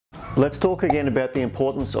Let's talk again about the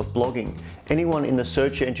importance of blogging. Anyone in the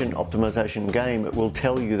search engine optimization game will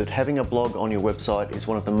tell you that having a blog on your website is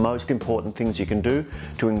one of the most important things you can do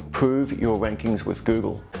to improve your rankings with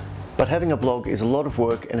Google. But having a blog is a lot of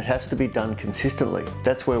work and it has to be done consistently.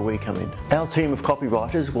 That's where we come in. Our team of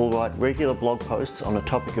copywriters will write regular blog posts on a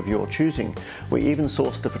topic of your choosing. We even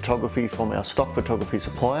source the photography from our stock photography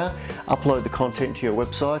supplier, upload the content to your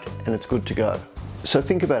website, and it's good to go. So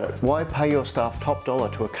think about it. Why pay your staff top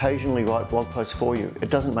dollar to occasionally write blog posts for you?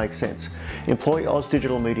 It doesn't make sense. Employ Oz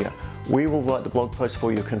Digital Media. We will write the blog posts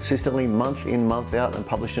for you consistently, month in, month out, and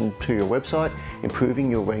publish them to your website,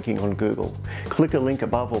 improving your ranking on Google. Click a link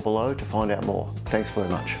above or below to find out more. Thanks very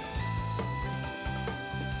much.